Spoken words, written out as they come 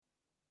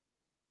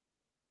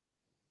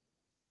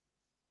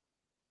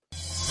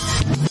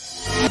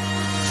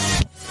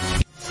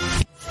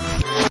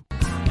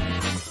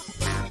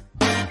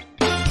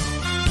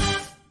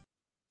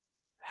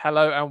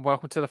Hello and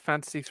welcome to the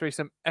Fantasy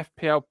Threesome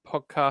FPL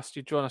podcast.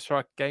 You join us for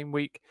our Game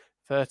Week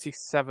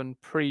 37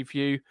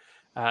 preview.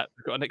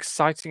 We've got an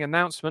exciting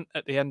announcement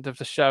at the end of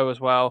the show as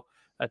well,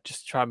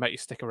 just to try and make you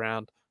stick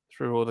around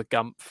through all the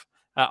gumph.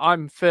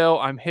 I'm Phil.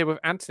 I'm here with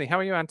Anthony. How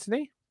are you,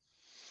 Anthony?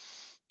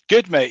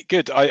 Good, mate.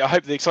 Good. I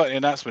hope the exciting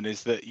announcement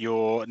is that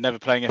you're never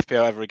playing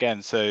FPL ever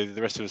again, so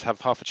the rest of us have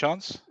half a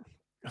chance.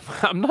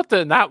 I'm not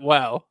doing that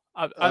well.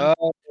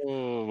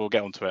 We'll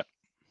get onto it.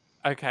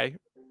 Okay.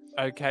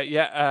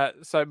 Yeah.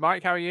 So,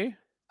 Mike, how are you?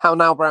 How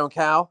now, brown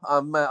cow?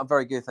 I'm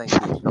very good, thank you.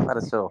 Not bad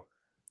at all.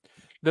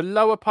 The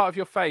lower part of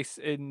your face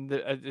in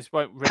the this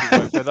won't really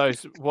work for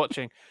those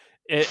watching.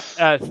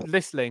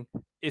 Listening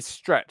is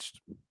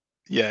stretched.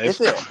 Yeah, Is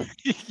it?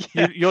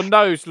 Yeah. Your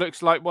nose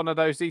looks like one of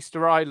those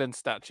Easter Island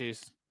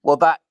statues. Well,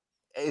 that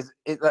is.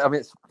 I mean,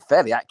 it's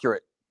fairly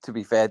accurate. To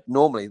be fair,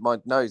 normally my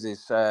nose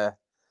is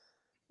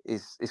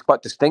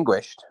quite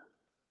distinguished.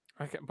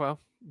 Okay, well,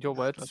 your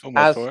words.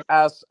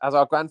 As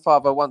our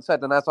grandfather once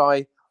said, and as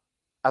I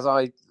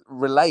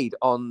relayed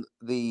on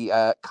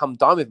the "Come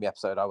Dine with Me"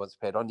 episode I once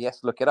appeared on.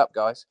 Yes, look it up,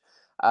 guys.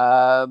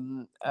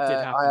 My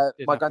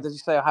granddad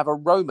used to say I have a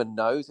Roman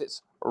nose.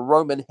 It's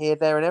Roman here,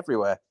 there, and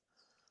everywhere.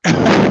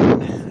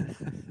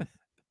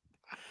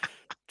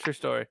 True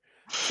story.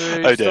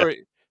 Oh, dear.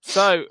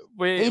 So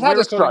he had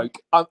a stroke.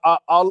 I'm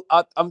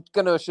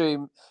going to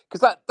assume,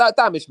 because that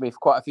damaged me for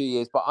quite a few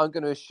years, but I'm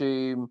going to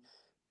assume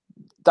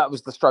that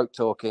was the stroke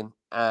talking.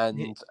 And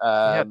he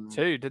had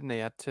two, didn't he?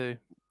 Had two.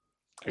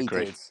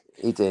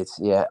 He did.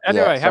 Yeah.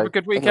 Anyway, have a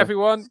good week,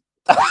 everyone.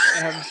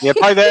 Yeah,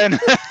 bye then.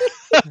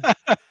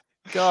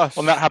 Gosh.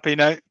 On that happy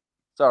note.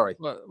 Sorry.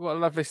 What a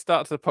lovely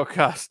start to the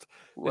podcast.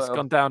 It's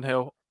gone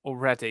downhill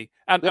already.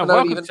 And we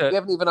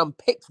haven't even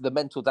unpicked the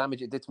mental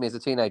damage it did to me as a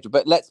teenager.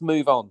 But let's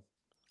move on.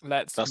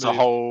 That's a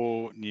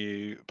whole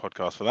new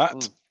podcast for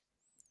that.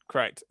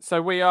 Correct.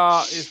 So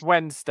it's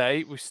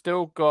Wednesday. We've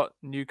still got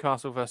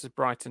Newcastle versus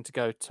Brighton to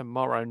go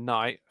tomorrow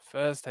night.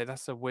 Thursday,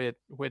 that's a weird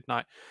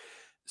night.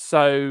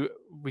 So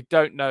we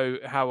don't know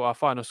how our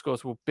final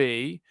scores will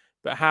be,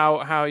 but how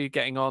are you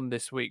getting on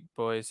this week,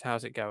 boys?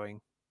 How's it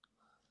going?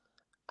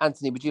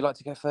 Anthony, would you like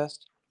to go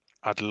first?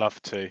 I'd love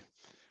to.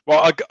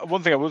 Well,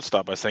 one thing I will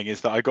start by saying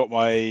is that I got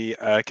my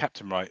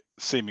captain right,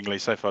 seemingly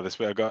so far this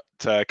week. I got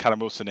Callum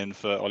Wilson in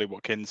for Ollie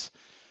Watkins,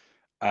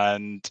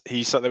 and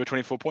he's sat there with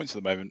 24 points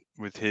at the moment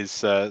with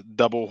his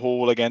double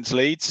haul against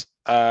Leeds.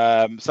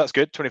 So that's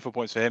good. 24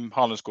 points for him.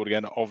 Haaland scored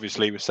again,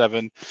 obviously, with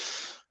 7.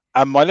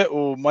 And my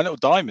little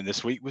diamond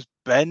this week was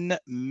Ben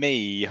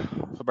Mee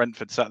for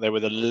Brentford, sat there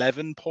with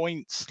 11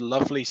 points.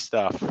 Lovely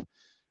stuff.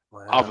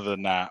 Wow. Other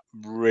than that,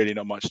 really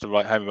not much to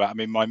write home about. I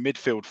mean, my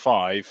midfield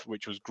 5,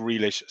 which was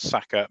Grealish,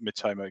 Saka,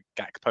 Mitoma,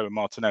 Gakpo, and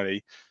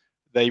Martinelli,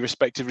 they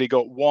respectively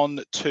got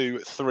 1, 2,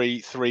 3,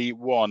 3,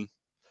 1.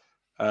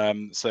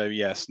 So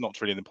yes, not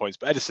really in the points,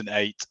 but Edison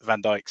 8,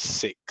 Van Dijk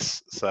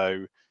 6.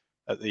 So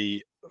at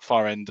the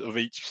far end of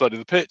each side of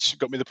the pitch,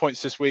 got me the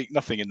points this week.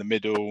 Nothing in the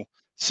middle.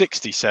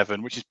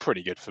 67, which is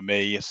pretty good for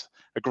me. It's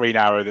a green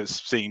arrow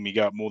that's seeing me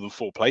go up more than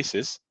 4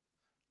 places.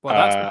 Well,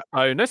 that's a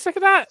bonus. Look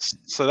at that.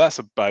 So that's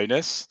a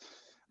bonus.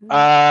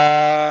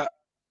 Yeah,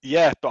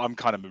 but I'm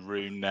kind of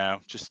marooned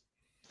now, just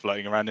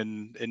floating around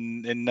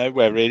in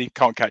nowhere really.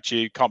 Can't catch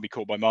you. Can't be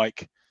caught by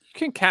Mike. You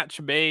can catch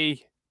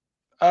me.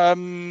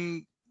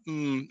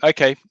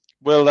 Okay.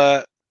 We'll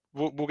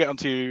get on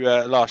to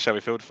last, shall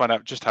we, Phil, to find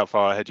out just how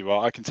far ahead you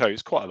are. I can tell you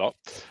it's quite a lot.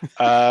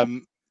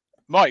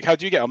 Mike, how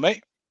do you get on,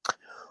 mate?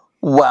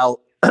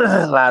 Well,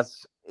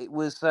 lads, it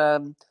was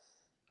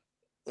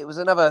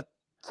another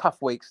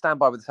tough week. Stand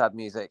by with the sad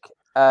music.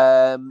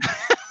 My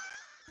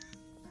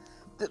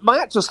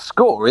actual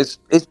score is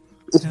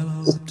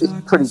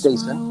pretty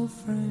decent.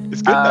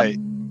 It's good, mate.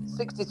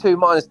 62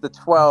 minus the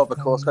 12, of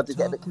course. I did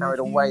get a bit carried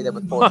away there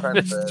with 4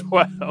 transfers.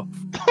 12.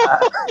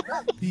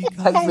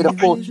 Takes me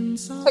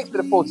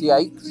to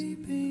 48.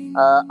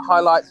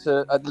 Highlights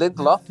at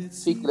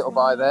Lindelof, cheeky little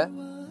buy there.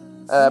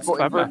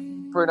 Brought in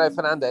Bruno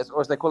Fernandge, or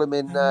as they call him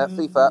in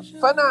FIFA,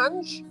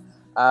 Fernandge,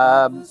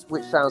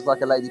 which sounds like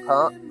a lady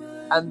part.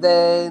 And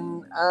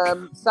then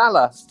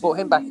Salah, brought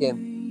him back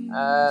in.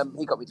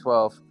 He got me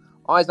 12.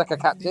 Isaac, a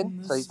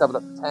captain, so he's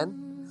doubled up to 10.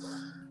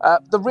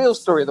 The real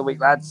story of the week,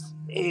 lads,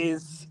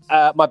 is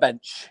my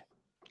bench,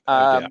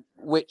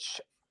 which,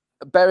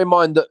 bear in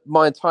mind that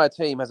my entire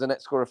team has a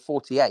net score of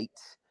 48.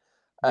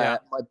 My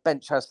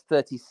bench has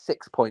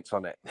 36 points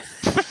on it.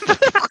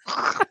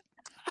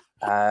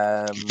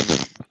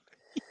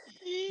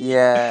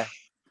 Yeah.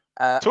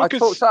 I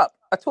talked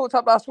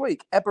up last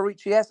week.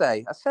 Eberici Eze.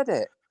 I said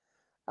it.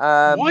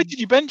 Why did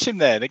you bench him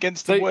then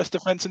against the worst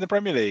defence in the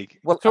Premier League?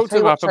 Well, talked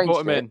him up and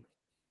brought him in.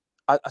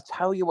 I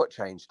tell you what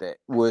changed it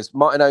was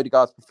Martin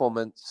Odegaard's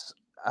performance,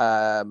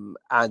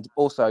 and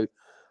also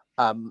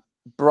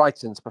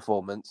Brighton's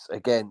performance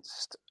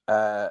against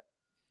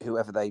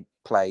whoever they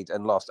played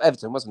and lost.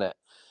 Everton, wasn't it?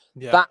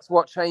 Yeah. That's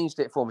what changed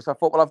it for me. So I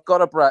thought, well, I've got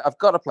to play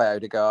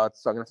Odegaard,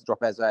 so I'm going to have to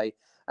drop Eze.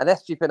 And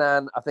SG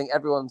Pinan, I think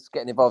everyone's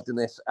getting involved in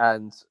this,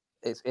 and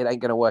it ain't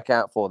going to work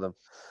out for them.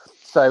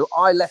 So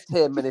I left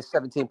him and his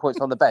 17 points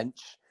on the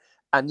bench,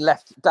 and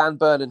left Dan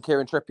Burn and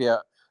Kieran Trippier,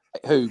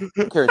 who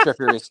Kieran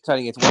Trippier is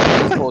turning into one of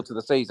the best forwards of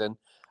the season,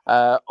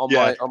 on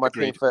my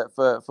team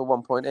for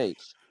 1 point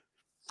each.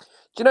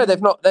 Do you know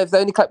they've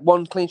only kept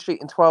one clean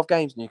sheet in 12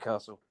 games,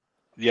 Newcastle?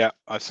 Yeah,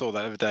 I saw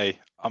that the other day.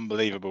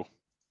 Unbelievable.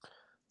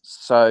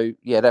 So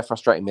yeah, they're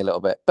frustrating me a little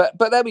bit. But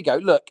there we go.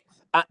 Look,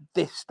 at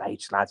this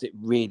stage, lads, it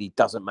really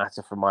doesn't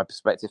matter from my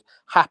perspective.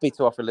 Happy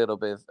to offer a little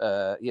bit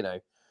of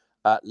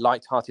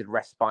light-hearted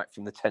respite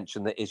from the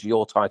tension that is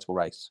your title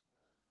race.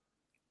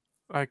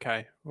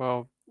 Okay,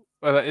 well,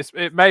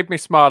 it made me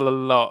smile a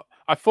lot.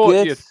 I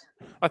thought you'd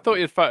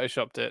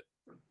photoshopped it.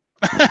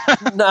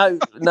 No,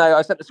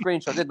 I sent a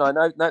screenshot, didn't I?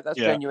 No, that's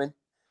genuine.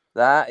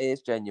 That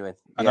is genuine.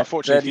 And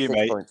unfortunately for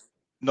you, mate,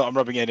 I'm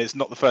rubbing in. It's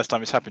not the first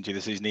time it's happened to you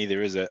this season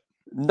either, is it?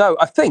 No,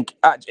 I think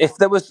if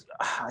there was,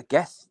 I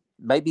guess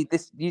maybe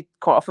this, you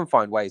quite often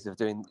find ways of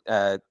doing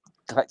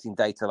collecting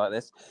data like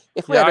this.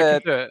 If we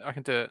I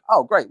can do it.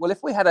 Oh, great. Well,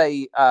 if we had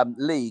a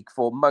league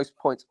for most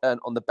points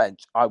earned on the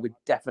bench, I would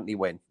definitely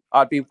win.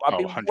 I'd be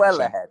 100%.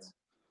 well ahead.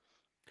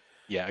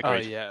 Yeah,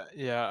 agreed.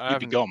 Yeah. You'd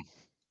be gone.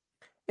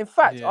 In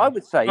fact, I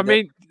would say. I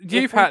mean,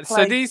 you've had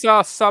so these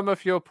are some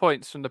of your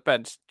points from the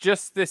bench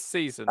just this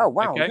season. Oh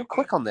wow, okay? You're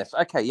quick on this.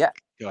 Okay, yeah.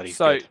 God, he's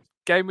so good.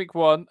 Game week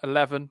 1,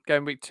 11.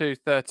 Game week 2,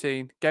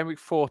 13. Game week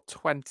 4,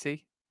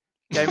 20.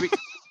 Game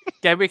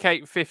week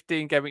 8,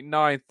 15. Game week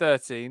 9,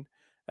 13.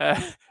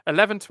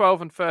 11,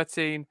 12, and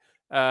 13.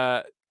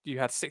 You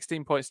had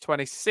 16 points,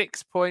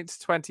 26 points,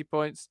 20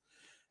 points.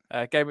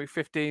 Game week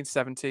 15,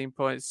 17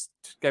 points.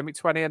 Game week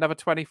 20, another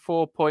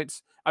 24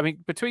 points. I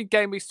mean, between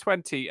game weeks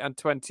 20 and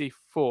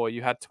 24,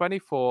 you had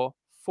 24,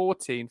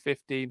 14,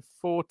 15,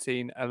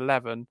 14,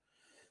 11.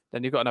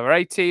 Then you've got another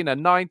 18, a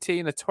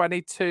 19, a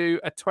 22,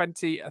 a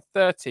 20, a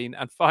 13,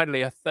 and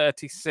finally a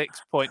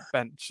 36-point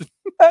bench.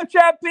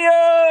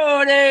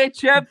 Champione!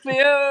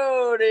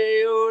 Ole,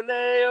 ole,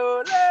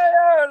 ole.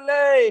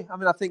 I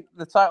mean, I think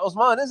the title's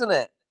mine, isn't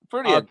it?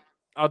 Brilliant.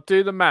 I'll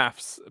do the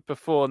maths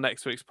before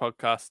next week's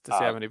podcast to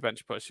see how many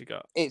bench points you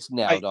got. It's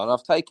nailed on.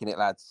 I've taken it,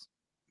 lads.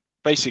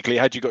 Basically,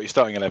 had you got your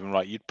starting 11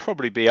 right, you'd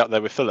probably be up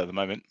there with Phil at the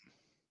moment.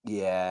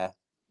 Yeah.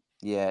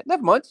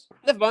 Never mind.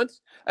 Come on,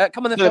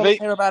 then, Phil. Let's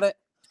hear about it.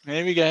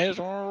 Here we go.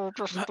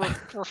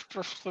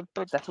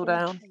 Settle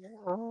down.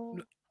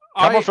 Come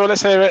on, Phil.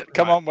 Let's hear it.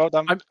 Come on. Well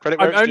done. I'm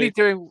only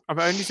doing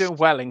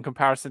well in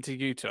comparison to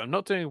you two. I'm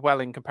not doing well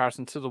in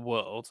comparison to the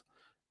world.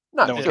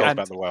 No one cares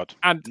about the world.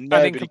 And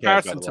in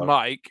comparison to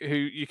Mike, who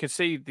you can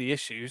see the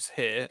issues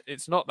here,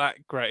 it's not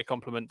that great a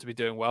compliment to be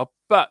doing well.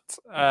 But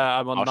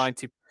I'm on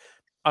 90.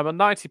 I'm on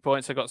 90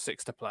 points. I got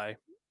 6 to play,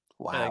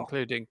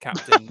 including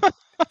Captain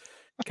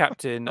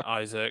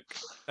Isaac,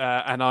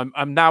 and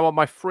I'm now on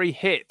my free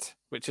hit,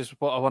 which is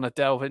what I want to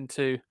delve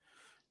into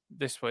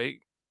this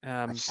week.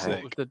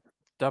 With the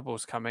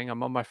doubles coming,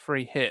 I'm on my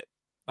free hit.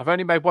 I've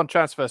only made one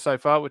transfer so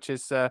far, which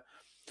is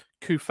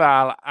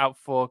Kufal out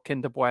for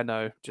Kinder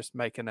Bueno, just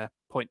making a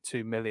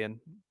 0.2 million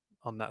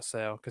on that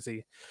sale because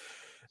he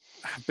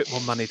had a bit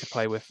more money to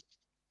play with.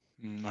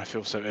 I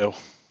feel so ill.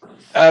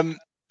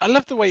 I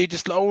love the way you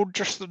just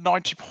the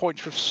 90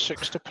 points with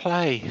 6 to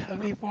play. I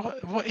mean,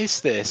 what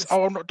is this?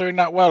 Oh, I'm not doing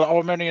that well. Oh,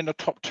 I'm only in the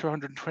top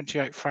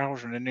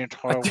 228,000 in the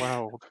entire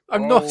world.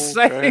 I'm not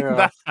saying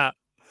that. I'm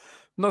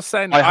not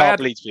saying that. My heart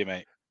bleeds for you,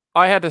 mate.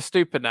 I had a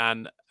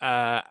Stupinan,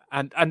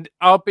 and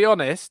I'll be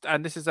honest,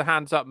 and this is a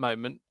hands up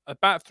moment.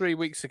 About 3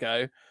 weeks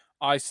ago,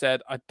 I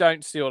said I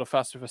don't see all the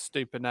fuss with a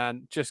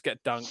Stupinan. Just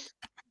get dunked.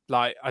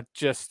 Like I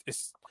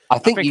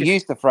think you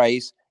used the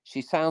phrase.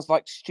 She sounds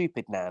like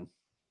stupid Nan.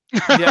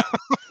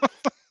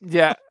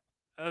 Yeah,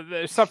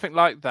 there's something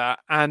like that,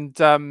 and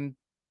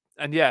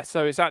yeah,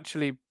 so it's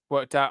actually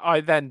worked out.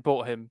 I then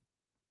bought him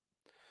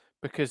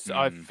because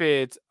I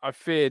feared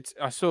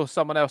I saw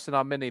someone else in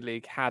our mini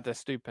league had a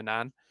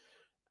Stupinan,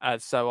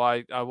 so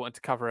I wanted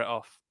to cover it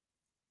off.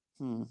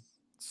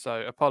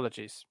 So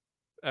apologies,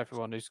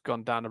 everyone who's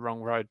gone down the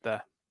wrong road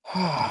there.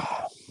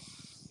 Well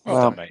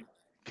done, mate.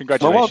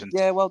 Congratulations.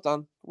 Well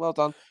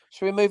done.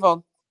 Should we move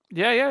on?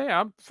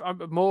 Yeah.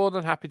 I'm more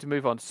than happy to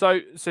move on. So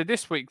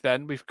this week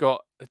then we've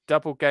got a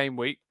double game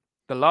week,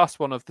 the last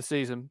one of the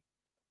season.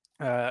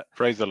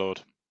 Praise the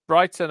Lord.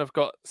 Brighton have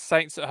got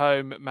Saints at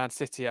home, Man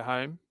City at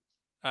home.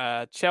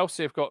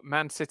 Chelsea have got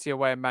Man City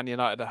away and Man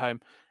United at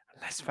home.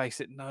 Let's face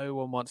it, no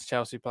one wants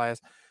Chelsea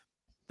players.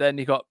 Then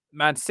you've got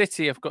Man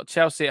City have got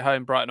Chelsea at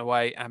home, Brighton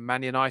away, and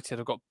Man United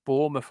have got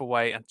Bournemouth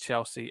away and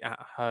Chelsea at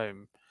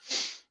home.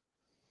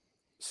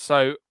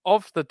 So,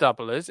 of the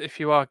doublers, if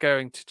you are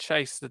going to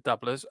chase the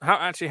doublers, how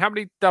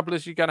many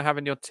doublers are you going to have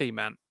in your team,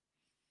 man?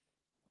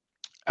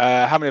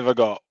 How many have I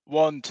got?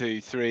 1, 2,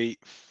 3,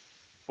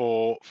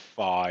 4,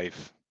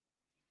 5.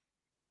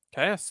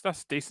 Okay,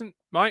 that's decent,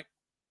 Mike.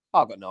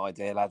 I've got no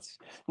idea, lads.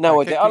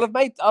 No idea. I'll have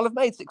made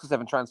 6 or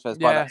 7 transfers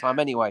by that time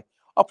anyway.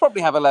 I'll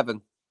probably have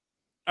 11.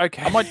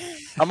 Okay.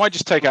 I might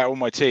just take out all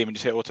my team and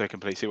just hit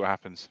autocomplete, see what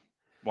happens.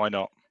 Why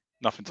not?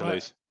 Nothing to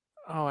lose.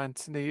 Oh,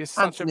 Anthony, you're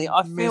such Anthony, a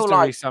I feel misery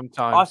like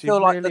sometimes. You the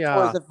really toys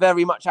are. are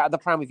very much out of the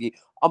pram with you.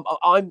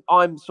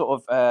 I'm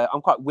sort of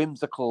I'm quite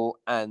whimsical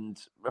and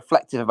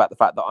reflective about the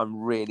fact that I'm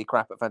really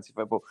crap at fantasy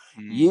football.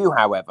 You,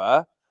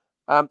 however,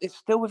 it's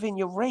still within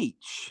your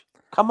reach.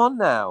 Come on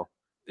now.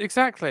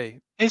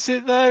 Exactly. Is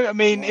it though? I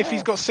mean, if he's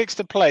Yes. got 6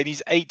 to play and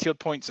he's 80 odd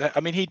points, I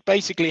mean, he'd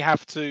basically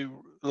have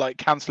to like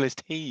cancel his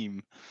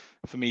team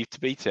for me to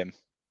beat him.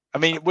 I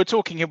mean, we're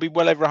talking he'll be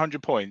well over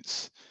 100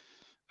 points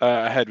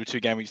ahead with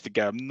 2 game weeks to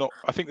go.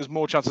 I think there's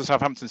more chance of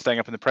Southampton staying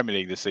up in the Premier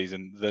League this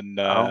season than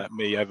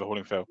me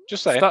overhauling Phil.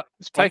 Just saying.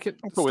 Start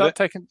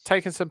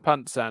taking some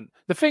punts, Ant.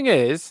 The thing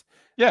is,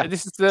 yeah,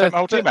 this is take my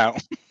whole team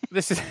out.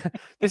 This is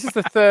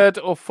the 3rd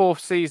or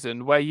 4th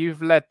season where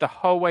you've led the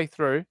whole way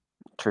through.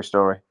 True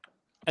story.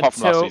 Apart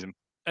from last season.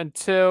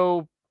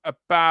 Until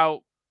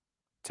about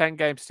 10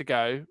 games to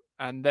go,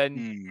 and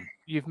then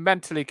you've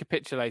mentally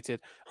capitulated.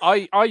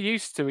 I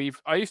used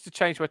to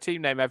change my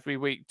team name every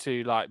week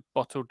to like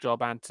Bottle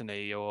Job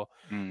Anthony or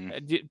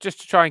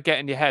just to try and get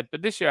in your head.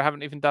 But this year I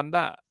haven't even done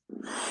that.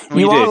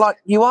 You are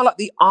like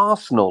the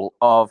Arsenal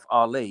of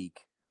our league.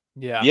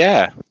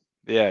 Yeah,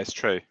 it's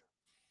true.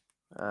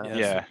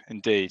 Yes.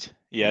 Indeed.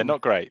 Yeah,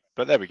 not great,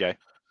 but there we go.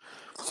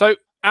 So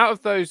out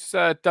of those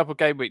double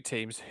game week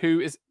teams, who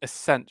is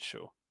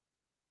essential?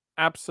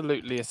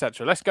 Absolutely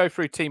essential. Let's go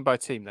through team by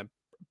team then.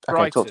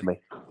 Okay, talk to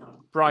me.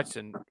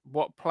 Brighton,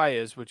 what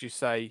players would you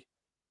say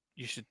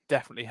you should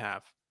definitely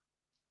have?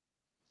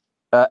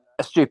 A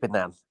stupid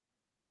Nan.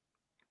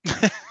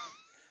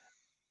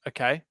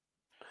 Okay.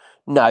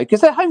 No,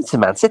 because they're home to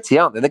Man City,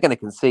 aren't they? They're going to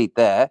concede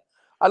there.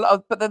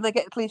 But then they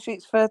get clean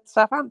sheets for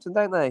Southampton,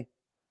 don't they?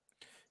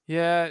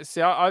 Yeah.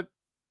 See, I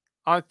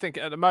think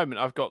at the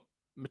moment I've got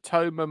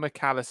Matoma,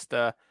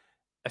 McAllister,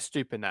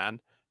 Estupinan.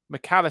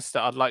 McAllister,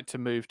 I'd like to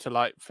move to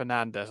like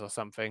Fernandez or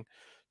something.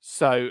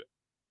 So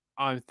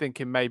I'm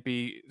thinking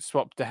maybe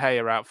swap De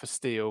Gea out for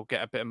Steele,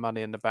 get a bit of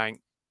money in the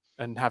bank,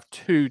 and have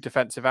 2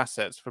 defensive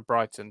assets for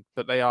Brighton.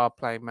 But they are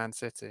playing Man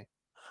City.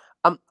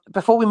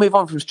 Before we move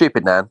on from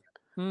stupid Nan,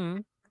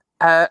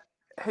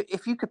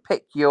 if you could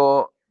pick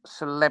your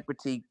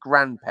celebrity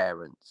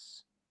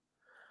grandparents,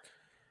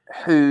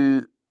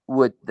 who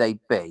would they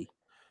be?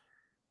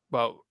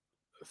 Well,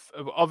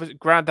 obviously,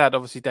 Grandad,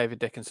 obviously David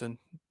Dickinson.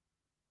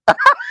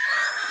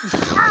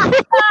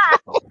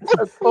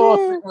 Of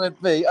course it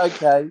would be.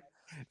 Okay.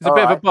 It's a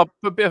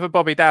bit of a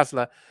Bobby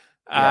Dazzler.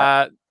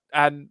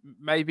 And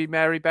maybe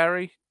Mary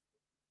Berry.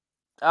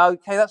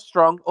 Okay, that's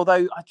strong.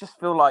 Although I just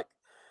feel like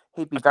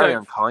he'd be very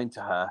unkind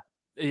to her.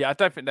 Yeah, I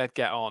don't think they'd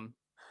get on.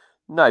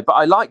 No, but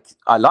I like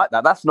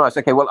that. That's nice.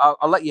 Okay, well,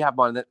 I'll let you have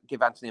mine and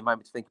give Anthony a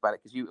moment to think about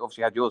it, because you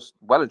obviously had yours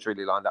well and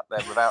truly lined up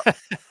there without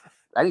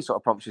any sort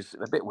of prompts. It's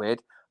a bit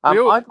weird. We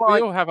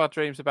all have our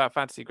dreams about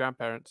fantasy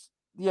grandparents.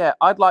 Yeah,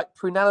 I'd like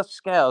Prunella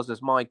Scales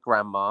as my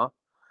grandma.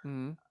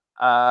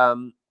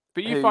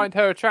 But you find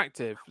her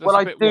attractive. Well,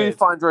 I do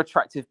find her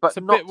attractive, but it's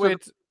a bit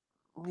weird.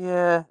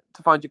 Yeah,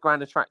 to find your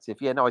grand attractive.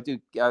 Yeah, no, I do.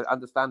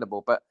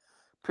 Understandable. But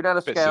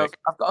Prunella Scales, sick.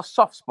 I've got a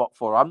soft spot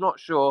for her. I'm not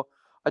sure.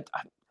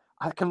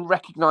 I can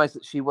recognise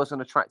that she was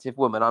an attractive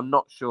woman. I'm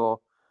not sure.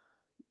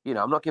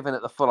 I'm not giving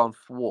it the full-on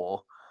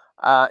war.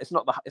 It's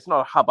not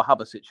a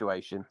hubba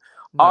situation.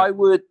 No.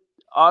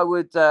 I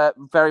would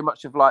very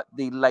much have liked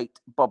the late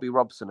Bobby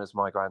Robson as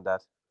my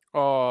granddad.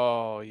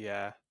 Oh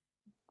yeah.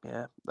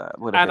 Yeah, that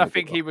would have. And I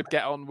think he would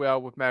get on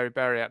well with Mary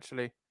Berry,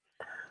 actually.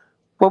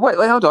 Well, wait,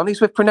 hold on.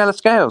 He's with Prunella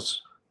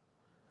Scales.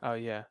 Oh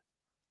yeah,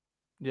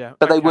 yeah.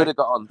 But they would have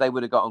got on. They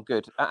would have got on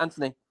good.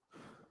 Anthony.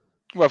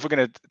 Well, if we're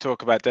going to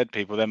talk about dead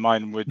people, then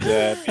mine would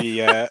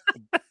be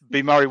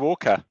Murray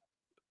Walker.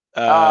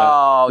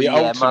 The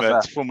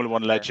ultimate Formula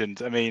One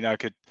legend. Yeah. I mean, I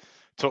could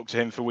talk to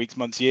him for weeks,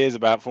 months, years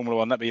about Formula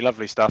One. That'd be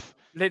lovely stuff.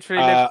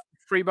 Literally lived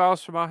 3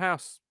 miles from our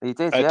house. He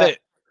did, yeah.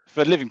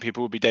 For living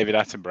people, would be David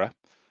Attenborough.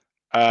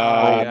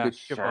 Good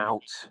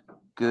shout.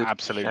 Good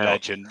absolute shout.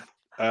 Legend.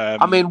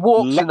 I mean,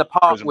 walks in the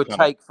park would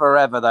take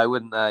forever, though,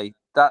 wouldn't they?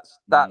 That's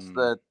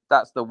the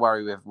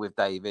worry with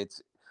David.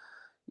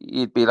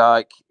 You'd be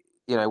like,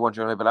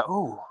 wandering around, be like,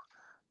 oh,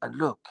 and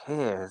look,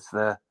 here's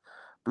the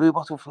blue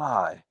bottle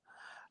fly.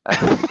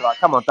 And you'd be like,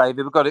 come on,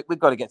 David, we've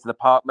got to get to the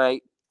park,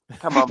 mate.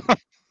 Come on.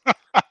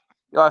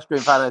 The ice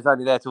cream van is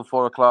only there till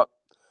 4:00.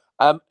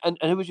 And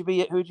who would you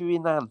be? Who would you be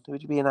in Nan? Who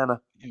would you be in Anna?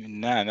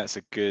 Nan, that's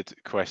a good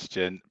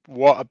question.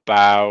 What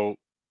about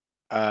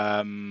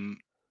Helen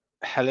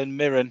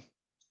Mirren?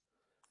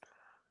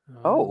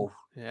 Oh,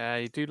 yeah,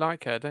 you do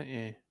like her, don't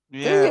you?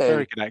 Yeah,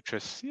 very good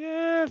actress.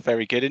 Yeah,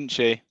 very good, isn't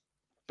she?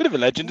 Bit of a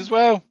legend as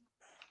well.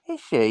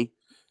 Is she?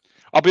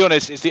 I'll be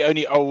honest, it's the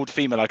only old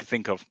female I can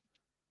think of.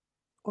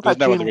 There's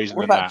no other reason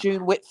than that. What about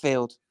June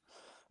Whitfield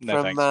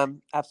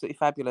from Absolutely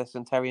Fabulous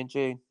and Terry and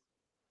June?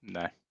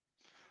 No.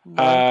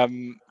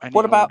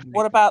 What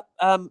about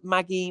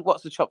Maggie?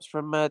 What's the chops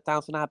from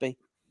Downton Abbey?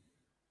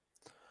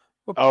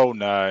 Oh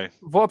no!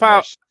 What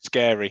about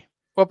scary?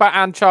 What about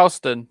Anne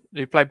Charleston,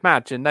 who played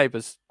Madge in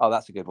Neighbours? Oh,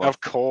 that's a good one. Of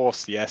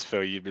course, yes,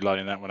 Phil, you'd be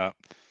lining that one up.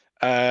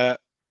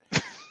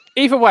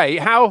 Either way,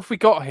 how have we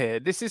got here?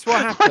 This is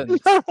what happened.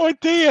 No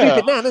idea.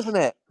 Stupid Nan, isn't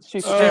it?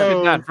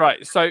 Stupid Nan,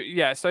 right? So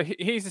yeah, so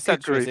he's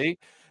essential, is grief.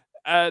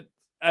 he?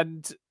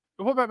 And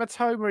what about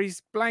Matoma?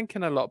 He's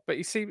blanking a lot, but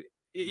he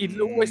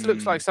always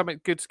looks like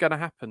something good's going to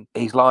happen.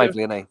 He's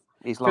lively, isn't he?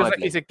 He's Feels like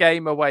lively. he's a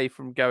game away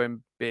from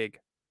going big.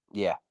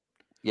 Yeah.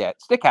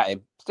 Stick at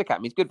him.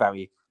 He's good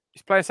value.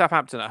 He's playing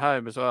Southampton at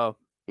home as well.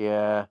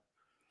 Yeah.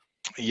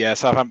 Yeah,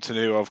 Southampton,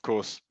 who are, of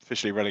course,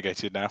 officially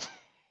relegated now.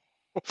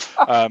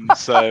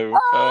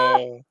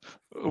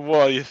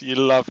 Well, you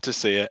love to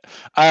see it.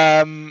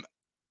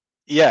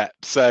 Yeah,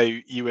 so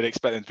you would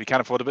expect them to be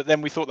can afford it, but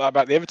then we thought that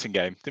about the Everton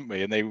game, didn't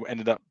we? And they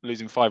ended up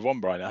losing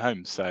 5-1 Brighton at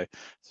home. So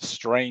it's a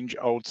strange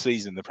old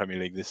season, the Premier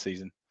League this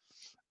season.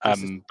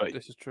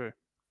 This is true.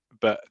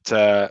 But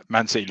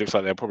Man City looks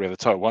like they'll probably have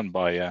the title won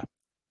by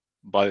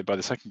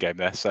the second game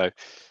there. So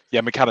yeah,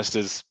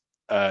 McAllister's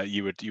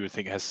you would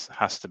think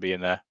has to be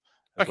in there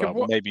as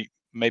well.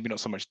 Maybe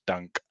not so much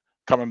Dunk.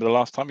 Can't remember the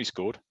last time he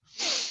scored.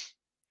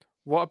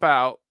 What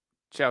about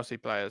Chelsea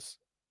players?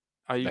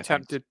 Are you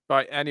tempted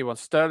by anyone?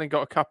 Sterling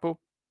got a couple.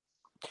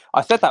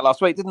 I said that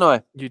last week, didn't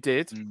I? You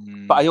did.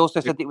 But I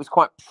also said it was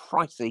quite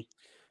pricey.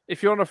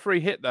 If you're on a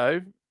free hit,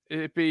 though,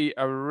 it'd be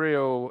a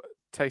real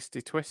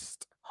tasty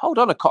twist. Hold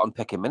on a cotton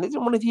picking minute.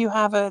 Didn't one of you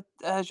have a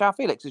João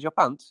Felix as your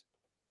punt?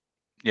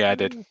 Yeah, I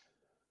did.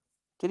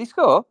 Did he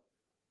score?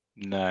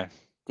 No.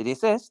 Did he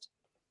assist?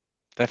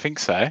 I think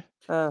so.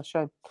 Oh,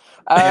 shame.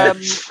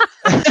 Thanks for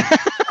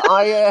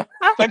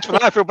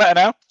that. I feel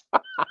better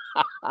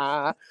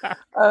now.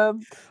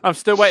 I'm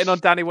still waiting on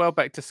Danny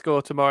Welbeck to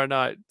score tomorrow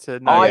night.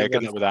 Good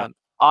luck with that.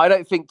 I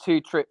don't think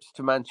 2 trips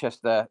to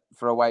Manchester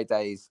for away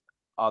days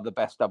are the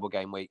best double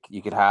game week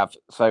you could have.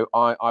 So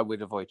I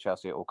would avoid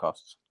Chelsea at all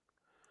costs.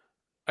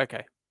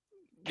 Okay.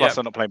 Plus,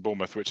 they're not playing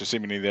Bournemouth, which is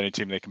seemingly the only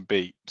team they can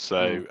beat.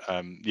 So,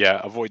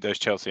 avoid those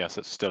Chelsea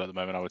assets still at the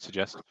moment, I would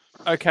suggest.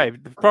 Okay.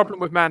 The problem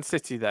with Man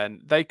City,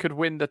 then, they could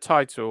win the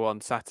title on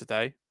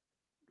Saturday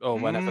or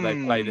whenever they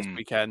play this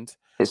weekend.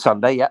 It's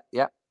Sunday,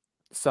 yeah.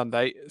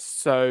 Sunday.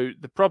 So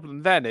the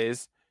problem then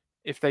is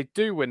if they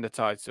do win the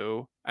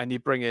title and you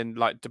bring in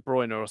like De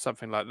Bruyne or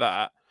something like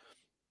that,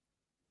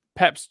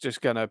 Pep's just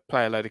going to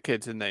play a load of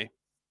kids, isn't he?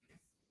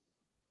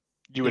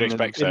 You would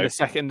expect so.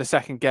 In the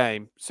second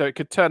game. So it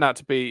could turn out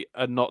to be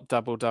a not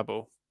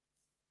double-double.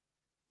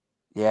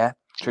 Yeah,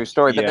 true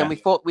story. But then we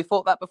thought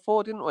that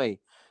before, didn't we?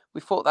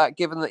 We thought that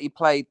given that he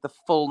played the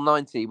full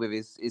 90 with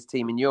his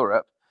team in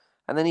Europe,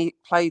 and then he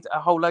played a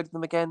whole load of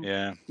them again,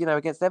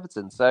 against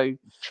Everton. So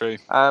true.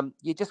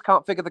 You just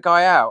can't figure the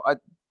guy out.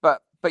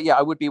 But yeah,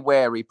 I would be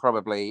wary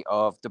probably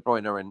of De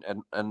Bruyne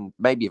and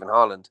maybe even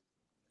Haaland.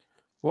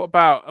 What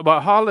about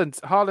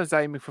Haaland's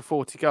aiming for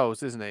 40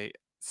 goals, isn't he?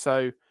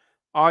 So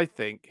I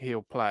think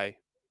he'll play.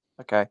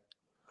 Okay.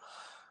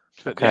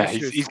 But yeah,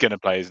 he's going to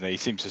play, isn't he? He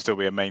seems to still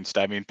be a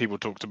mainstay. I mean, people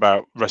talked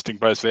about resting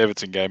players for the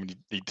Everton game, and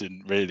he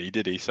didn't really,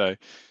 did he? So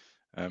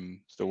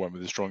still went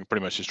with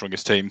pretty much the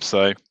strongest team.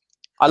 So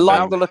I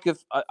like the look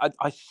of. I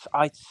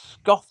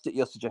scoffed at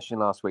your suggestion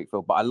last week,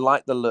 Phil, but I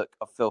like the look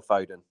of Phil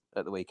Foden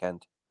at the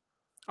weekend.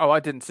 Oh, I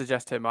didn't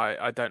suggest him.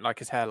 I don't like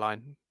his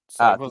hairline.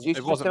 So it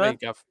wasn't me,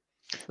 Gav.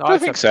 No, I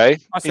think so.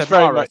 He's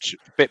very much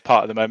a bit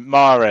part of the moment.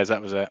 Mahrez,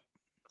 that was it.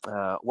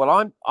 Well,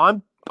 I'm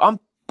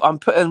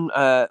putting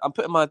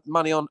my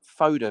money on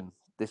Foden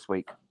this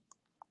week.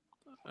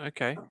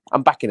 Okay,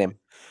 I'm backing him.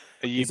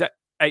 He's at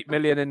 8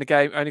 million in the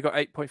game. Only got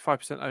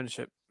 8.5%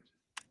 ownership.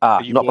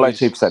 Not below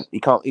 2%. He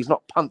can't. He's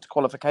not punt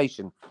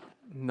qualification.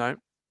 No.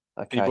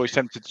 Okay. Are you boys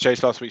tempted to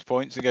chase last week's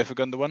points and go for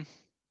Gundogan?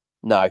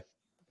 No.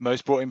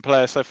 Most brought in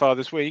player so far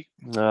this week?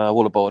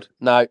 All aboard.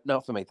 No,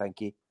 not for me.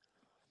 Thank you.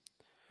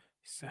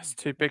 That's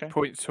 2 big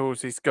point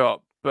tools he's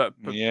got. But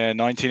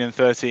 19 and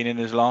 13 in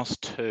his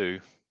last 2.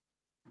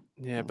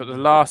 Yeah, but the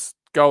last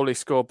goal he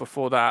scored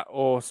before that,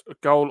 or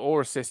goal or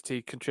assist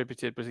he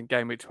contributed, was in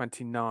game week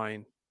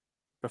 29.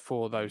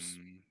 Before those,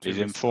 he's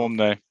in form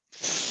though.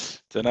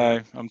 Don't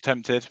know. I'm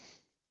tempted.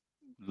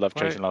 Love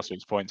chasing last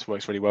week's points.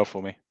 Works really well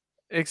for me.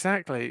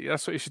 Exactly.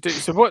 That's what you should do.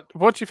 So,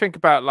 what do you think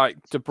about like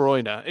De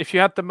Bruyne? If you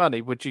had the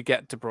money, would you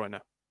get De Bruyne?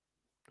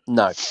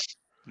 No.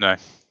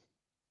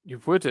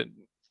 You wouldn't.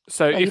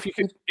 So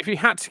if you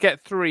had to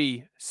get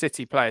 3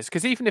 City players,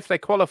 because even if they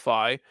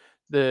qualify,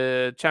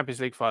 the Champions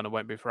League final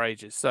won't be for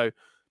ages. So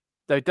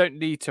they don't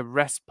need to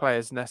rest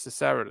players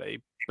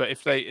necessarily. But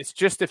it's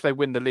just if they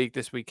win the league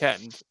this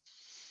weekend,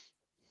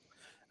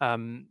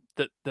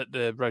 that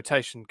the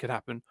rotation could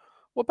happen.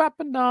 What about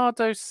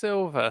Bernardo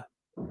Silva?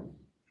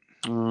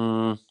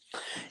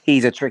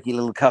 He's a tricky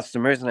little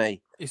customer, isn't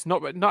he? He's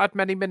not had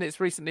many minutes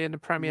recently in the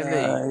Premier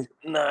League.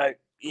 No.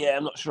 Yeah,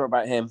 I'm not sure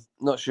about him.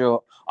 Not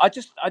sure. I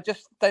just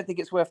don't think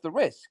it's worth the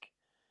risk.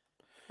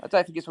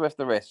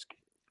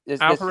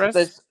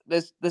 Alvarez?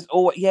 There's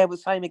always we're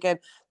saying again.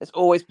 There's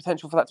always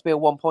potential for that to be a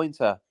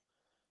 1-pointer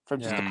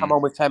from just to come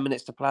on with 10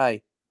 minutes to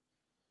play.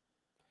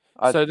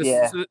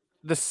 The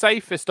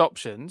safest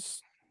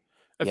options.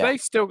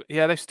 They've still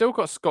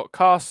got Scott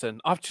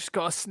Carson. I've just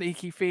got a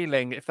sneaky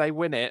feeling if they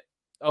win it,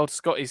 old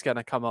Scotty's going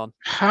to come on.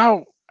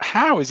 How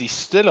How is he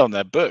still on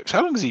their books?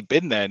 How long has he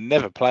been there?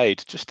 Never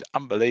played. Just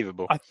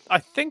unbelievable. I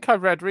think I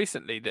read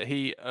recently that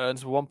he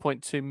earns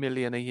 1.2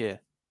 million a year.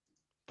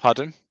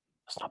 Pardon?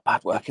 That's not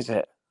bad work, is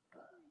it?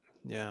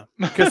 Yeah.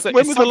 Because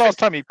when was the last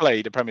time he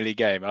played a Premier League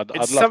game? I'd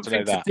it's love to know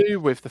something that. to do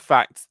with the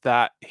fact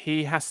that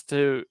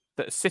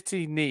that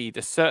City need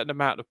a certain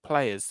amount of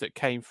players that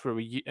came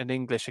through an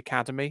English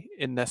academy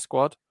in their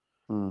squad.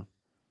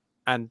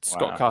 And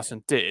Scott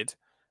Carson did.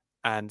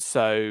 And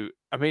so,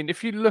 I mean,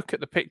 if you look at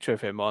the picture of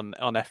him on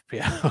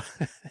FPL,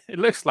 it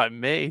looks like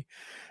me.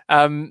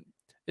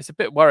 It's a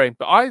bit worrying,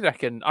 but I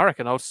reckon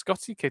old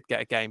Scotty could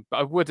get a game, but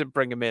I wouldn't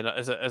bring him in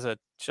as a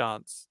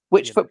chance.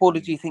 Which footballer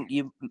do you think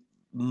you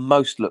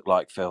most look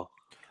like, Phil?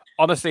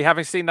 Honestly,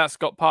 having seen that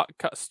Scott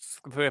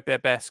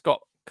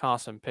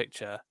Carson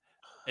picture,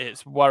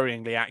 it's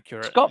worryingly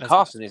accurate. Scott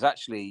Carson is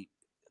actually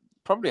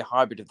probably a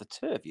hybrid of the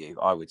two of you,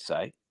 I would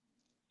say.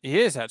 He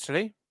is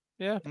actually.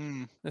 Yeah,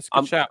 that's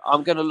a good shout.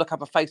 I'm going to look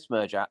up a face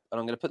merge app, and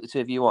I'm going to put the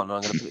two of you on, and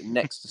I'm going to put it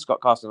next to Scott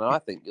Carson, and I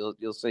think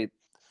you'll see a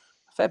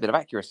fair bit of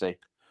accuracy.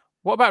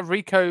 What about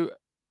Rico?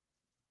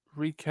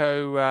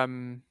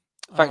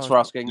 Thanks for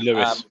asking.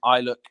 Lewis.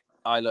 I look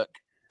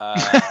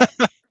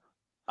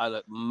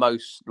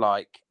most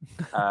like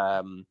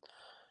a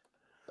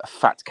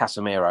fat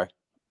Casemiro.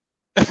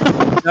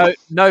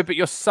 No, but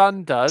your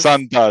son does.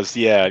 Son does,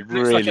 yeah, it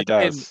really like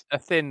does. A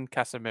thin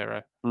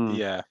Casemiro.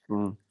 Yeah,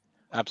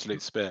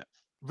 absolute spit.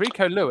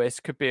 Rico Lewis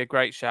could be a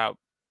great shout.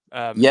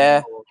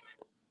 Yeah,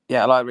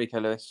 I like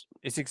Rico Lewis.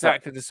 It's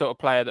exactly the sort of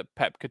player that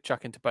Pep could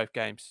chuck into both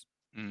games.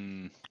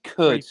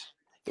 Could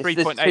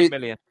 3.8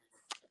 million.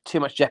 Too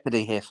much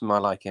jeopardy here for my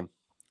liking.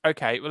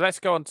 Okay, well, let's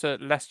go on to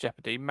less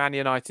jeopardy. Man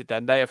United,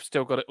 then they have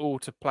still got it all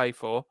to play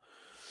for.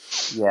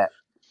 Yeah,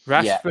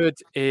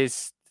 Rashford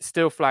is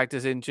still flagged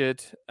as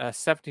injured.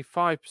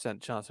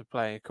 75% chance of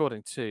playing,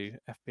 according to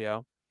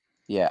FPL.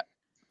 Yeah.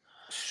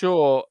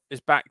 Shaw is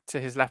back to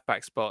his left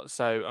back spot,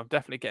 so I'm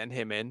definitely getting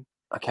him in.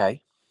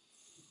 Okay.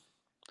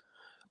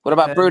 What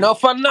about Bruno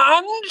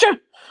Fernandge?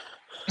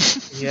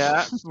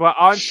 Yeah, well,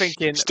 I'm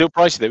thinking still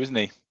pricey though, isn't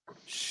he?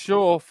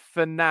 Shaw,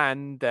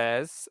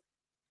 Fernandez,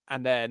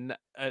 and then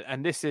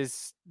and this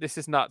is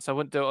nuts. I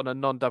wouldn't do it on a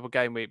non-double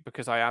game week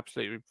because I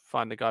absolutely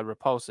find the guy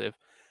repulsive.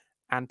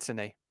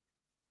 Anthony.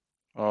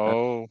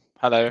 Oh,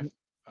 hello.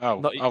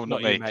 Not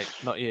me, you, mate.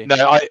 Not you.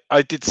 No,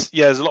 I did.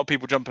 Yeah, there's a lot of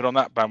people jumping on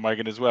that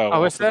bandwagon as well.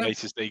 Oh, off the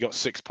basis that he got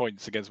 6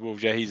 points against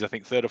Wolves. Yeah, he's I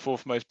think third or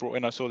fourth most brought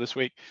in. I saw this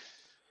week.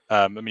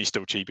 I mean, he's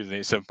still cheap, isn't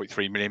he?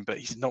 7.3 million, but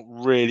he's not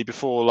really.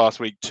 Before last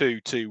week,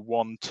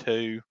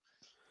 2-2-1-2.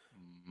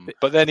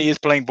 But then he is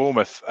playing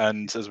Bournemouth,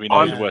 and as we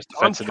know, the worst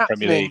defence in the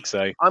Premier League.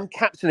 So I'm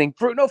captaining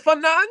Bruno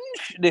Fernandes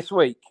this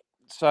week.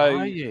 So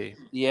are you?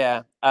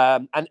 Yeah.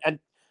 And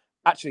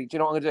actually, do you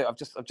know what I'm going to do?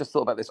 I've just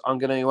thought about this. I'm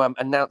going to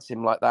announce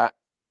him like that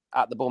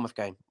at the Bournemouth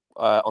game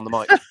on the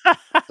mic.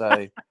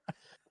 So,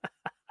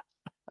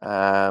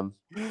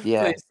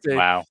 yeah.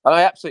 Wow. And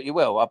I absolutely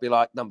will. I'll be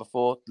like number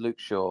 4, Luke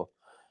Shaw.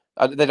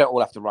 They don't all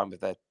have to rhyme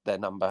with their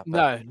number.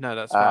 But, no,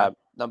 that's fine.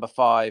 Number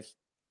 5,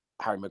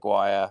 Harry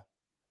Maguire.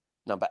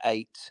 Number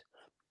 8,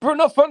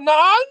 Bruno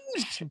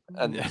Fernandes.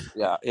 And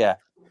yeah.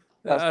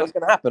 That's what's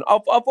going to happen.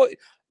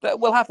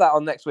 We'll have that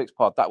on next week's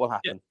pod. That will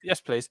happen. Yes,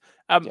 please.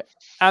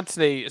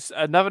 Anthony,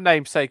 another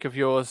namesake of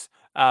yours,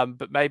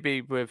 but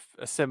maybe with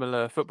a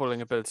similar footballing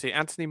ability.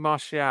 Anthony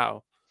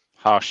Martial.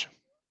 Harsh.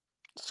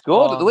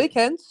 Scored at the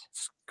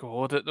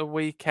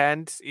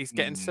weekend. He's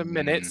getting some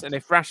minutes. And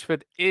if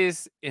Rashford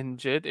is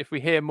injured, if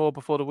we hear more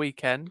before the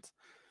weekend,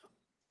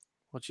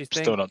 what do you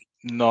think? Still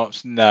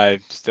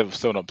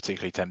not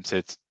particularly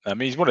tempted. I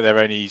mean, he's one of their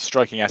only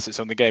striking assets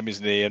on the game,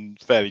 isn't he? And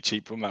fairly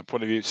cheap from that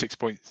point of view,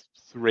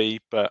 6.3.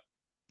 But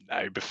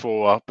no,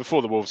 before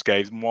the Wolves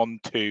game,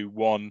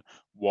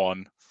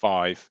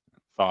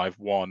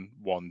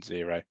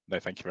 1-2-1-1-5-5-1-1-0. No,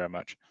 thank you very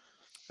much.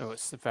 Oh,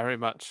 it's very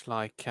much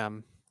like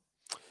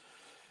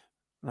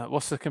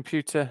what's the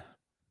computer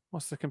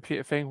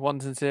thing?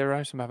 1s and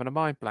 0s. I'm having a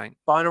mind blank.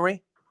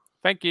 Binary.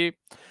 Thank you.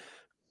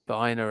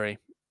 Binary.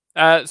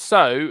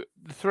 So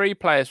the 3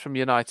 players from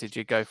United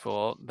you go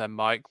for then,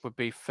 Mike, would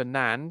be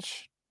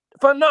Fernandge.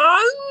 Shaw.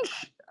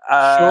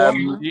 Are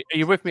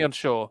you with me on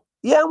Shaw?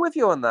 Yeah, I'm with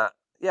you on that.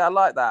 Yeah, I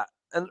like that.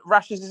 And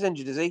Rashford is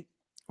injured, is he?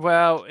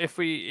 Well, if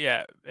we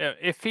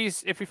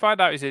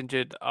find out he's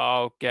injured,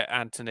 I'll get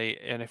Anthony,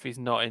 and if he's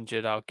not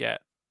injured, I'll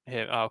get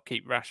him. I'll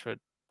keep Rashford.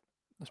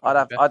 I'd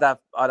have my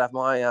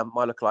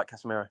lookalike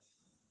Casemiro.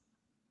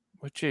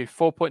 Would you?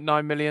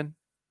 4.9 million.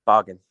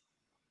 Bargain.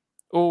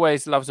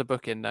 Always loves a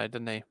booking though,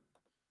 doesn't he?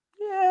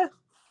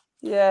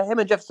 Yeah. Him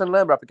and Jefferson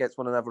Lerma up against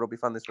one another will be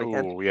fun this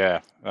weekend. Oh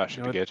yeah, that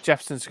should be good.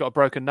 Jefferson's got a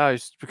broken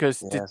nose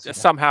because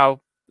somehow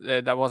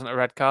that wasn't a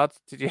red card.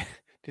 Did you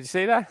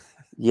see that?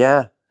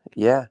 Yeah.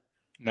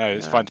 No,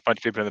 it's fine to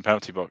punch people in the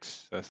penalty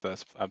box.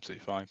 That's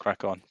absolutely fine.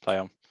 Crack on, play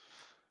on.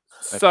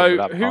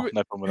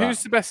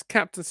 Who's the best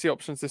captaincy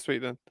options this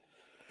week then?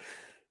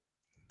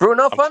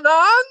 Bruno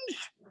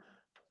Fernandes.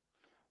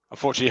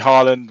 Unfortunately,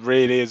 Haaland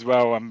really as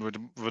well. I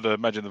would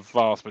imagine the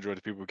vast majority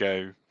of people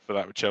go for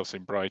that with Chelsea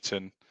and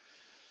Brighton.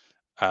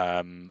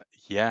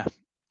 Yeah,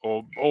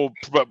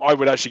 But I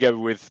would actually go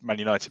with Man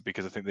United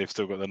because I think they've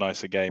still got the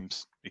nicer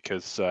games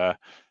because they're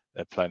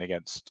playing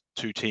against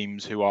two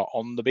teams who are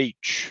on the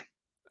beach.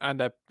 And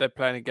they're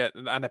playing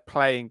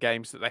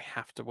games that they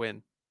have to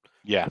win.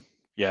 Yeah.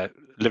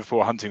 Liverpool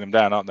are hunting them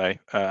down, aren't they?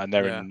 And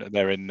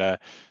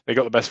they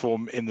got the best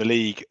form in the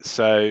league.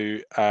 So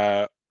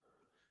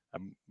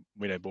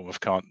we know Bournemouth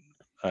can't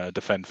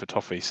defend for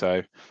toffee.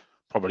 So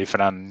probably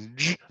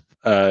Fernandge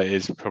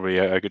is probably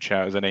a good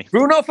shout as any.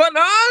 Bruno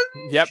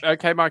Fernandge. Yep.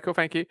 Okay, Michael.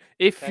 Thank you.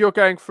 If you're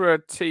going for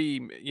a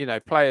team,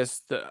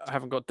 players that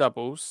haven't got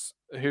doubles,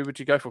 who would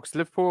you go for? Because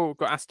Liverpool have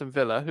got Aston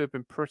Villa, who have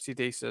been pretty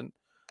decent.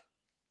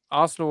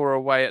 Arsenal are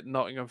away at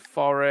Nottingham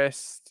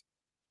Forest.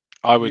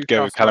 I would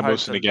go with Callum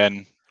Wilson Southampton.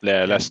 again.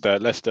 Yeah,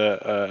 Leicester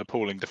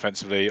appalling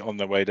defensively on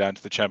their way down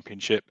to the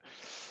Championship.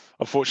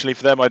 Unfortunately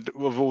for them,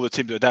 of all the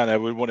teams that are down there,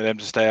 we wanted them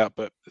to stay up,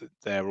 but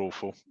they're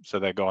awful, so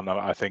they're gone,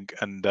 I think.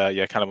 And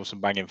Callum Wilson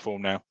banging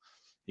form now.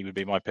 He would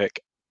be my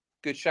pick.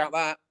 Good shout,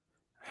 that.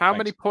 How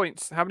many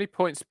points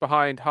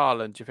behind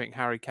Haaland do you think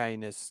Harry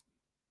Kane is?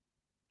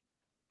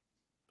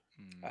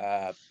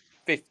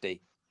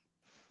 50.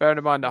 Bearing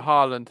in mind that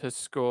Haaland has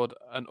scored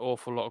an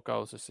awful lot of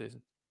goals this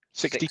season.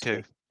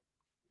 62.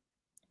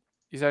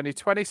 He's only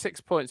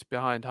 26 points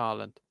behind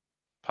Haaland.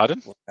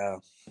 Pardon?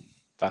 Wow.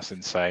 That's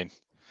insane.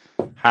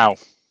 How?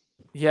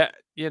 Yeah,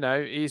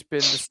 he's been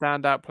the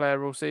standout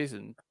player all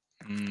season.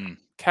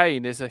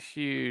 Kane is a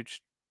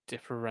huge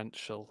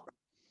differential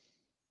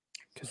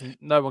because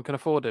no one can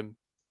afford him.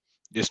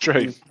 It's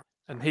true.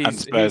 And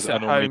he's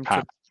at home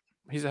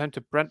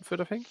to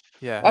Brentford, I think.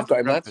 Yeah, I've got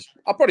him, lads.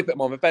 I'll probably put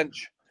him on the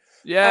bench.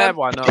 Yeah,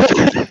 why not?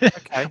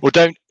 Okay. Well,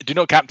 do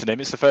not captain him.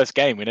 It's the first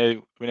game. We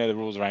know the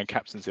rules around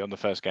captaincy on the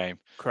first game.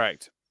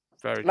 Correct.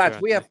 Very lads,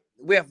 true.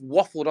 we have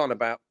waffled on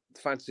about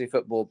fantasy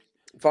football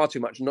far too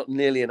much, not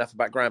nearly enough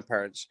about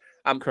grandparents.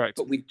 Correct.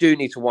 But we do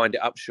need to wind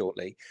it up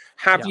shortly.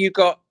 Have you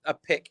got a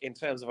pick in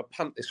terms of a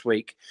punt this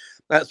week?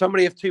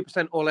 Somebody of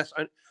 2% or less.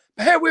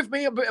 Bear with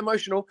me, I'm a bit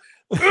emotional.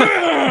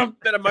 A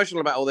bit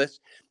emotional about all this.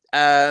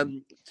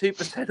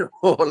 2%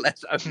 or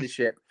less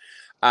ownership.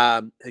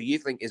 Who you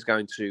think is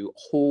going to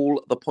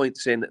haul the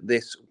points in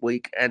this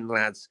weekend,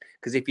 lads?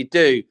 Because if you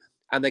do,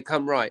 and they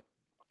come right,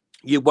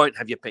 you won't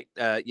have your pick,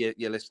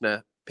 your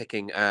listener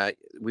picking.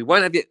 We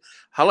won't have you.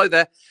 Hello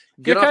there.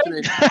 Good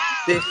afternoon.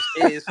 This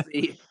is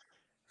the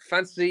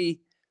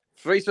Fantasy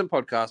Threesome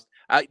podcast.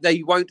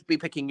 They won't be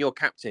picking your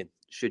captain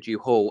should you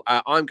haul.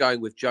 I'm going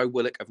with Joe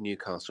Willock of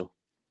Newcastle.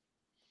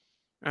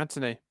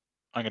 Anthony.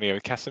 I'm going to go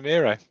with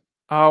Casemiro.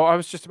 Oh, I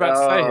was just about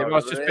to say him. I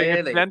was just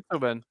being a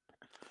gentleman.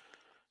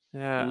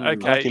 Yeah,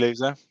 okay. Lucky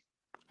loser.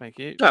 Thank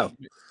you. Oh.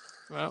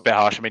 Well, a bit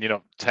harsh. I mean, you're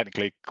not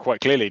technically, quite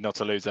clearly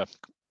not a loser.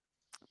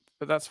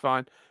 But that's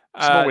fine.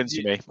 Small wins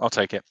for me. I'll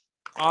take it.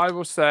 I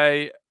will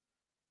say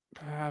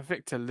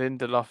Victor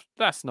Lindelof.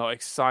 That's not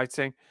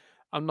exciting.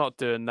 I'm not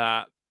doing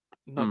that.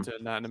 I'm not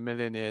doing that in a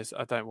million years.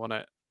 I don't want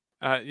it.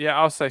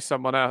 I'll say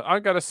someone else.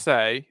 I'm going to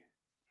say...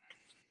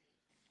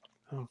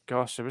 Oh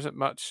gosh, there isn't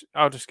much.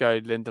 I'll just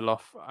go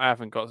Lindelof. I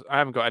haven't got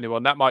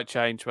anyone. That might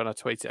change when I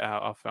tweet it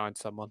out. I'll find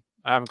someone.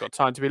 I haven't got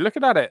time to be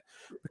looking at it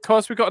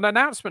because we got an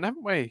announcement,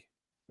 haven't we?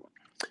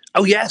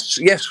 Oh yes.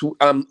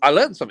 I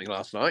learned something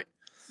last night.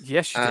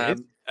 Yes, you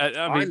did.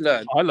 I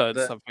learned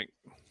something.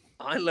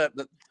 I learned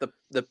that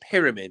the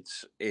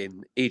pyramids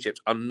in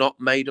Egypt are not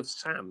made of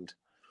sand.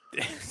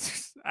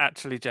 It's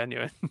actually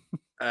genuine.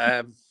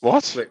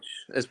 What? Which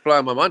is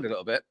blowing my mind a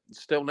little bit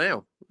still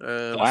now.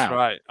 That's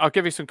right. I'll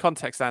give you some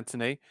context,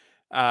 Anthony.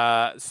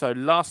 So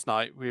last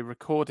night we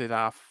recorded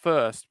our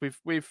first. We've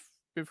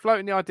been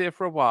floating the idea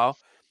for a while,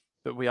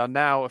 but we are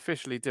now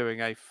officially doing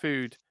a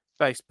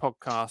food-based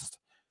podcast.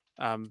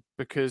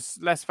 Because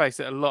let's face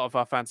it, a lot of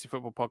our fantasy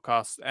football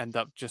podcasts end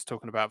up just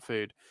talking about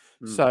food.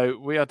 So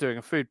we are doing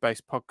a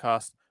food-based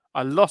podcast.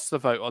 I lost the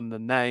vote on the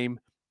name,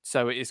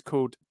 so it is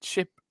called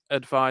Chip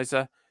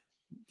Advisor.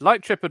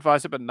 Like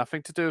TripAdvisor, but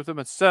nothing to do with them,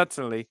 and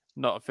certainly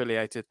not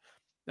affiliated.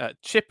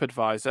 Chip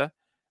Advisor,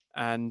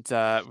 and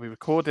we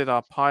recorded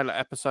our pilot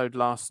episode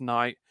last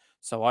night.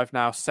 So I've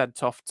now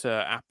sent off to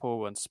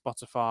Apple and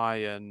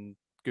Spotify and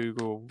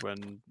Google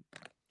and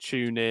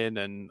TuneIn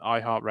and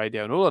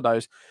iHeartRadio and all of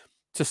those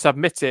to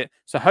submit it.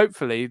 So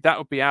hopefully that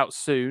will be out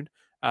soon.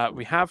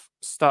 We have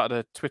started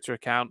a Twitter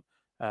account.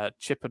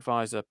 Chip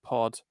Advisor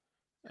Pod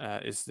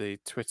is the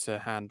Twitter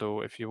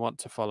handle if you want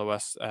to follow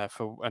us.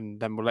 And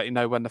then we'll let you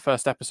know when the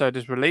first episode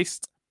is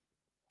released.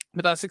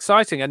 But that's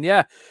exciting. And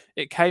yeah,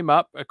 it came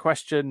up. A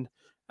question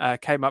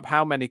came up: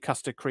 how many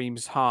custard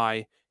creams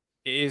high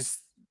is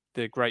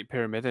the Great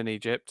Pyramid in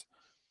Egypt?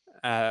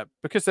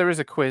 Because there is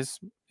a quiz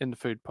in the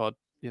food pod.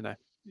 You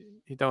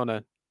don't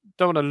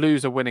want to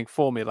lose a winning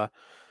formula.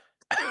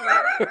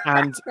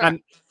 and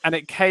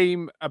it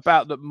came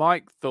about that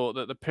Mike thought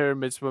that the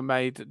pyramids were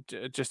made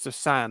just of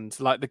sand,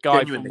 like the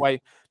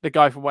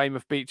guy from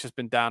Weymouth Beach has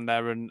been down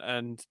there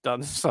and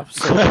done some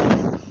sort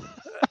of...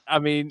 I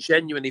mean,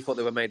 genuinely thought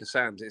they were made of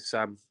sand. It's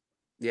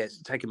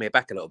it's taken me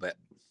aback a little bit.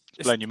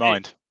 It's blown your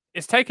mind.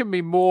 It's taken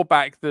me more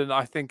back than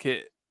I think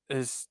it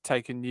has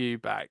taken you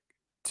back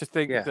to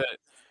think that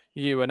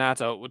you, an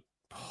adult, would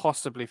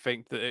possibly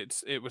think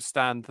that it would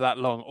stand that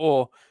long,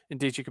 or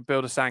indeed you could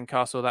build a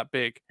sandcastle that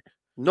big.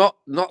 Not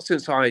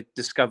since I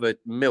discovered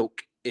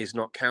milk is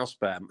not cow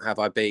sperm have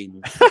I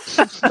been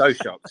so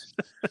shocked.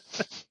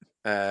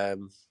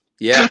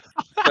 Yeah,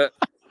 but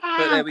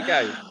there we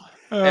go.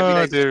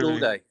 Every day's a school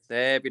day.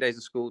 Every day's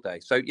a school day.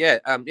 So yeah,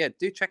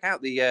 do check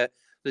out the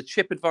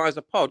Chip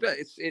Advisor pod.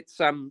 It's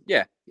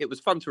it was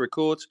fun to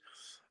record.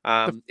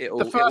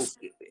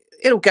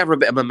 It'll gather a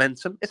bit of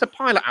momentum. It's a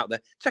pilot out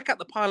there. Check out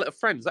the pilot of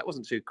Friends. That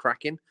wasn't too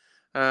cracking.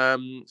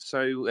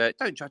 So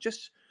don't judge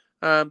us,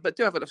 but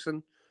do have a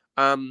listen.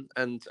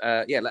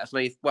 Let us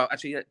know.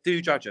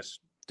 Do judge us.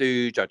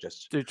 Do judge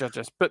us. Do judge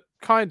us, but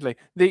kindly.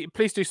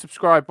 Please do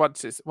subscribe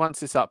once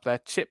it's up there.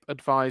 Chip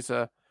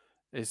Advisor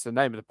is the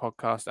name of the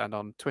podcast, and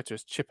on Twitter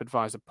it's Chip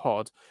Advisor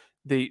Pod.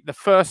 The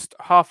first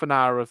half an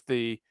hour of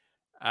the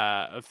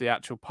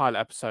actual pilot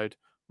episode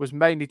was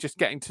mainly just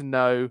getting to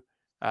know.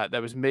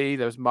 There was me,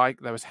 there was Mike,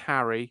 there was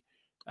Harry,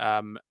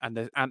 and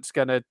Ant's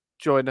going to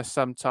join us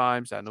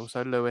sometimes, and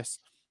also Lewis.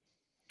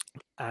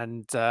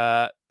 And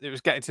it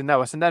was getting to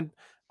know us. And then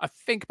I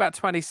think about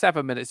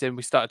 27 minutes in,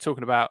 we started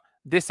talking about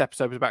this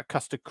episode was about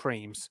custard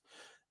creams.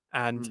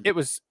 And it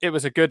was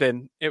a good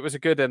in. It was a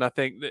good in. I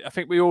think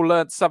we all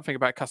learned something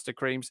about custard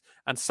creams,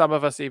 and some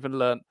of us even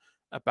learned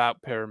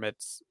about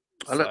pyramids.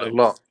 I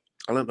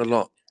learned a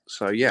lot.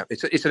 So yeah,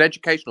 it's an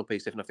educational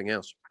piece, if nothing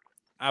else.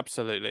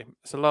 Absolutely.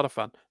 It's a lot of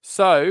fun.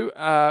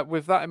 So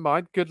with that in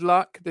mind, good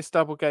luck this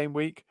double game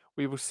week.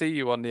 We will see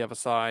you on the other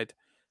side,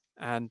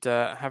 and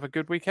have a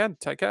good weekend.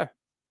 Take care.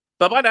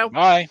 Bye-bye now.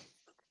 Bye.